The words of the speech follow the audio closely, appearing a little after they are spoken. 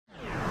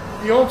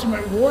the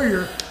Ultimate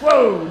Warrior.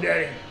 Whoa,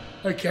 daddy.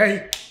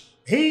 Okay.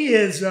 He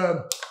is,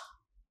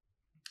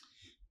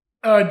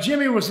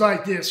 Jimmy was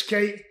like this,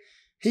 okay?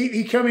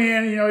 He come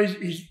in, you know,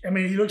 I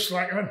mean, he looks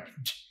like a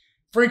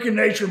freaking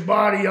nature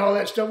body, all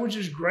that stuff, which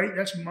is great.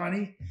 That's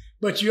money.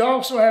 But you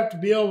also have to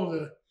be able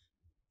to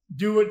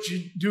do what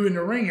you do in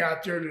the ring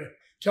out there to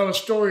tell a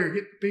story or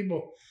get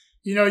people,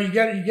 you know, you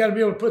got to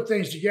be able to put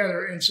things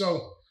together. And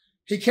so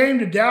he came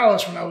to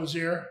Dallas when I was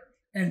there,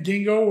 and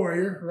Dingo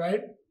Warrior,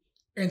 right?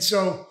 And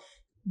so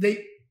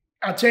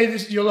I'll tell you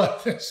this, you'll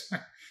love this.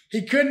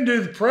 He couldn't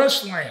do the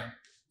press slam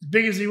as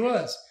big as he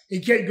was. He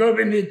can't go up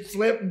and he'd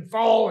flip and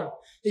fall, and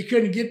he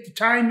couldn't get the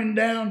timing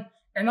down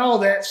and all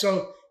that.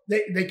 So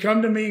they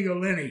come to me and go,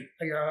 Lenny,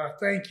 I go,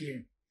 thank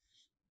you.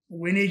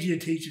 We need you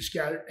to teach us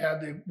how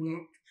to,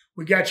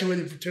 we got you with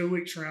it for 2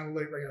 weeks around the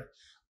league. I go,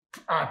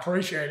 I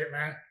appreciate it,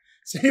 man.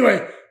 So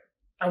anyway,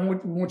 we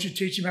want you to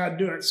teach him how to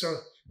do it. So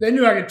they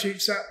knew I could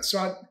teach.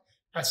 So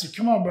I said,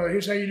 come on, brother,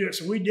 here's how you do it.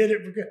 So we did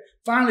it.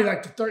 Finally,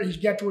 like the third, he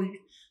got to where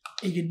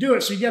he could do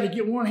it. So you got to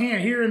get one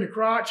hand here in the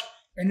crotch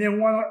and then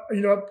one,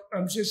 you know,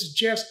 up just the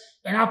chest.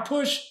 And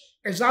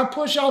as I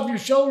push off your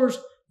shoulders,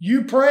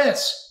 you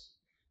press.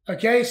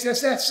 Okay, so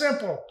that's that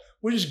simple.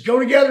 We just go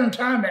together and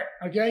time it.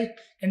 Okay,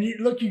 and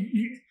look,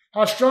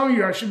 how strong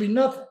you are. It should be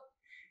nothing.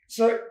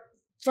 So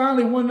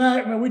finally, one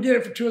night, man, we did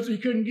it for 2 or 3.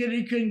 He couldn't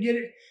get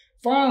it.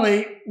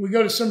 Finally, we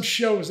go to some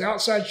show. It was an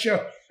outside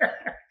show.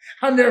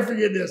 I'll never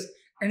forget this.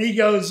 And he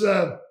goes,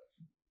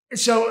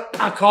 so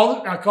I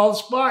called the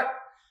spot,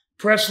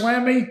 press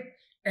slam me,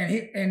 and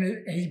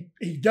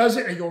he does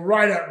it, and he go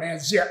right up, man,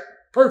 zip,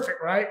 perfect,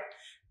 right?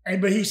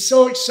 But he's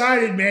so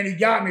excited, man, he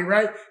got me,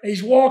 right? And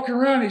he's walking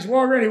around, he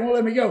won't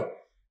let me go.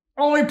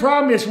 Only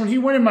problem is when he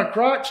went in my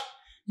crotch,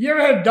 you ever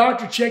had a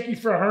doctor check you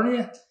for a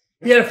hernia?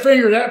 He had a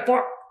finger that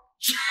far.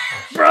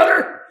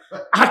 Brother,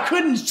 I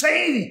couldn't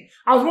say anything.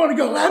 I was wanting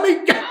to go, let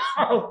me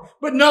go,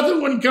 but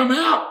nothing wouldn't come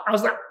out. I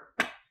was like,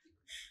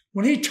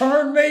 when he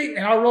turned me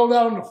and I rolled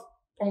out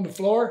on the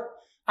floor,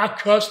 I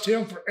cussed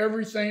him for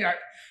everything.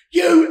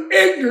 You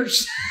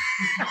ignorance.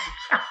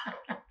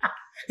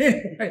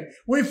 Anyway,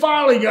 we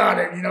finally got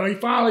it. You know, he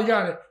finally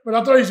got it. But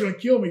I thought he was going to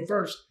kill me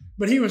first.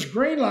 But he was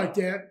green like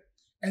that.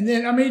 And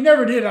then, I mean, he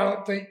never did, I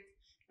don't think,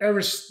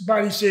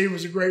 everybody said he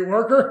was a great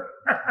worker.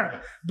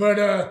 But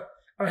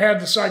I had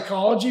the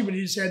psychology, but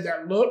he just had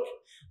that look.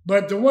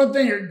 But the one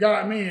thing that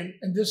got me,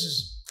 and this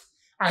is,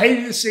 I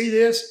hated to see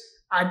this.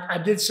 I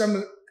did some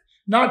of,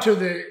 not to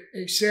the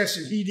excess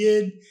that he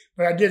did,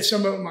 but I did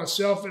some of it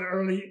myself at an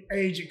early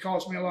age. It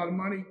cost me a lot of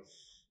money.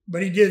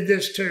 But he did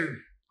this too.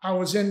 I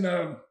was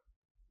here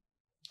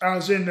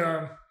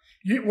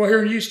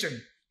in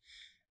Houston.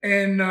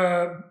 And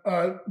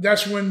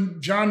that's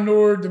when John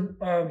Nord,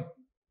 the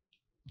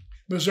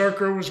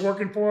Berserker, was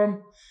working for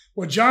him.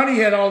 Well, Johnny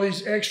had all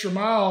these extra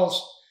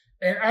miles,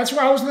 and that's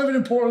why I was living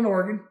in Portland,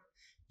 Oregon.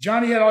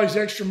 Johnny had all these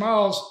extra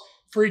miles,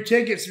 free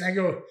tickets,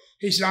 and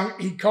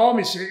he called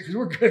me, said, because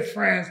we're good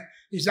friends.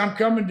 He said, I'm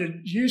coming to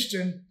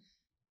Houston,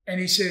 and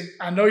he said,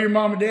 I know your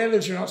mom and dad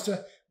lives here and all stuff,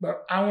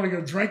 but I want to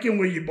go drinking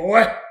with you,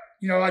 boy.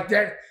 You know, like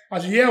that. I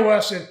said, yeah, well, I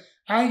said,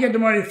 I ain't got the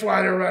money to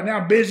fly there right now.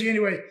 I'm busy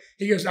anyway.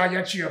 He goes, I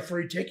got you a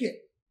free ticket.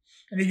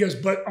 And he goes,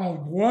 but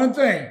on one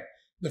thing,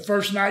 the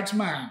first night's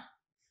mine.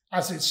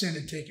 I said, send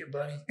a ticket,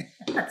 buddy.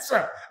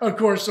 So, of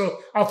course, so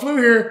I flew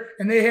here,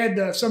 and they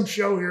had some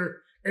show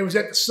here. It was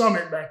at the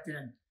Summit back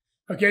then.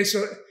 Okay,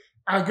 so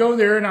I go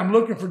there, and I'm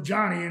looking for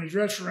Johnny in his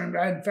dressing room.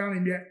 I hadn't found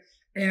him yet.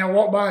 And I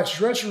walked by his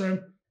dressing room,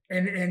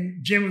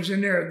 and Jim was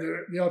in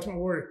there, the Ultimate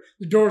Warrior.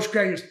 The door's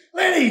cracked. He goes,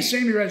 Lenny, he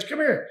seen me, right? Come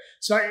here.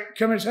 So I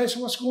come in and say,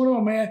 what's going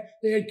on, man?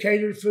 They had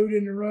catered food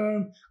in the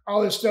room,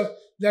 all this stuff.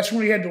 That's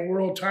when he had the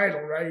world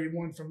title, right? He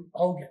won from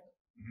Hogan.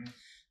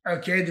 Mm-hmm.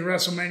 Okay, the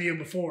WrestleMania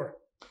before.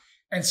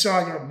 And so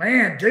I go,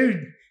 man,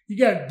 dude, you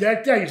got it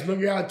decked out. He's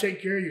looking how to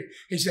take care of you.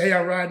 He said, hey,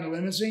 I ride in a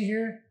limousine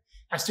here.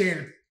 I stay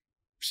in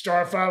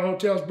Star 5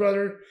 hotels,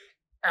 brother.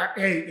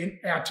 And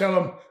I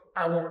tell him,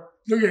 I want,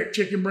 look at it,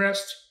 chicken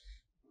breast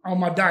on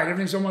my diet.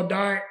 Everything's on my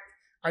diet.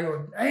 I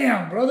go,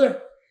 damn,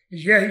 brother.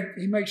 He said, yeah,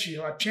 he makes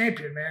you a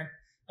champion, man.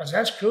 I said,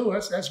 that's cool.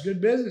 That's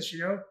good business, you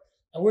know.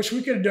 I wish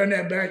we could have done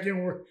that back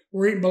then.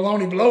 We're eating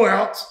bologna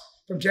blowouts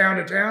from town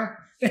to town.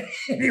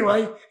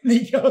 Anyway, and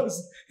he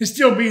goes, he's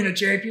still being a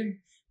champion.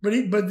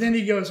 But then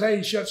he goes, hey,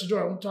 he shuts the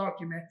door. I want to talk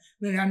to you, man.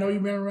 Then I know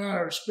you've been around. I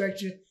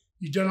respect you.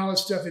 You've done all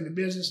this stuff in the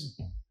business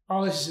and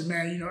all this. He said,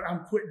 man, you know,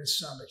 I'm quitting this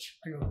summit.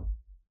 I go,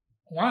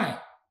 why?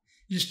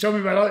 You just told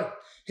me about all it.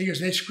 He goes,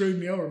 they screwed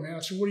me over, man. I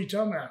said, what are you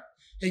talking about?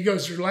 He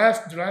goes, the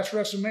last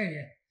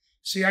WrestleMania.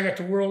 See, I got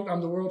the world. I'm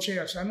the world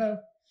champ. I said, I know.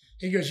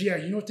 He goes, yeah,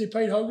 you know what they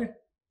paid Hogan?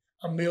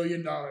 $1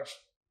 million.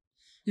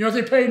 You know what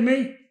they paid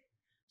me?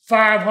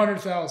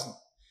 $500,000.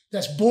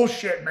 That's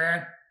bullshit,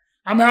 man.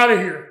 I'm out of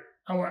here.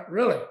 I went,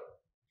 really?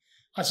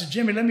 I said,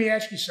 Jimmy, let me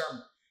ask you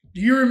something.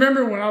 Do you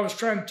remember when I was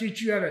trying to teach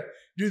you how to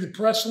do the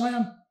press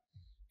slam?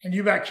 And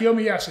you about killed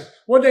me? I said,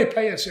 what'd they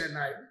pay us that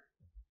night?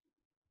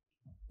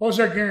 What was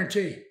their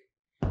guarantee?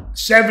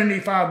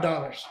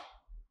 $75.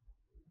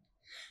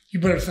 You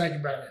better think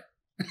about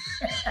it.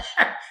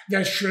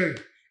 That's true.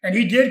 And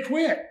he did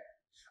quit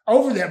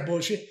over that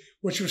bullshit,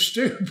 which was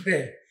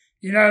stupid.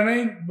 You know what I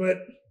mean? But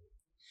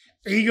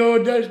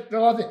ego does a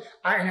lot of things.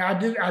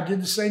 I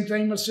did the same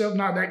thing myself,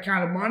 not that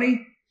kind of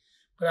money,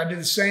 but I did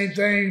the same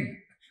thing.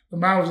 But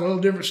mine was a little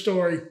different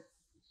story.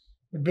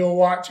 With Bill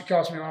Watts, it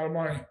cost me a lot of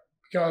money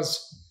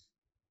because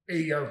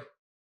ego.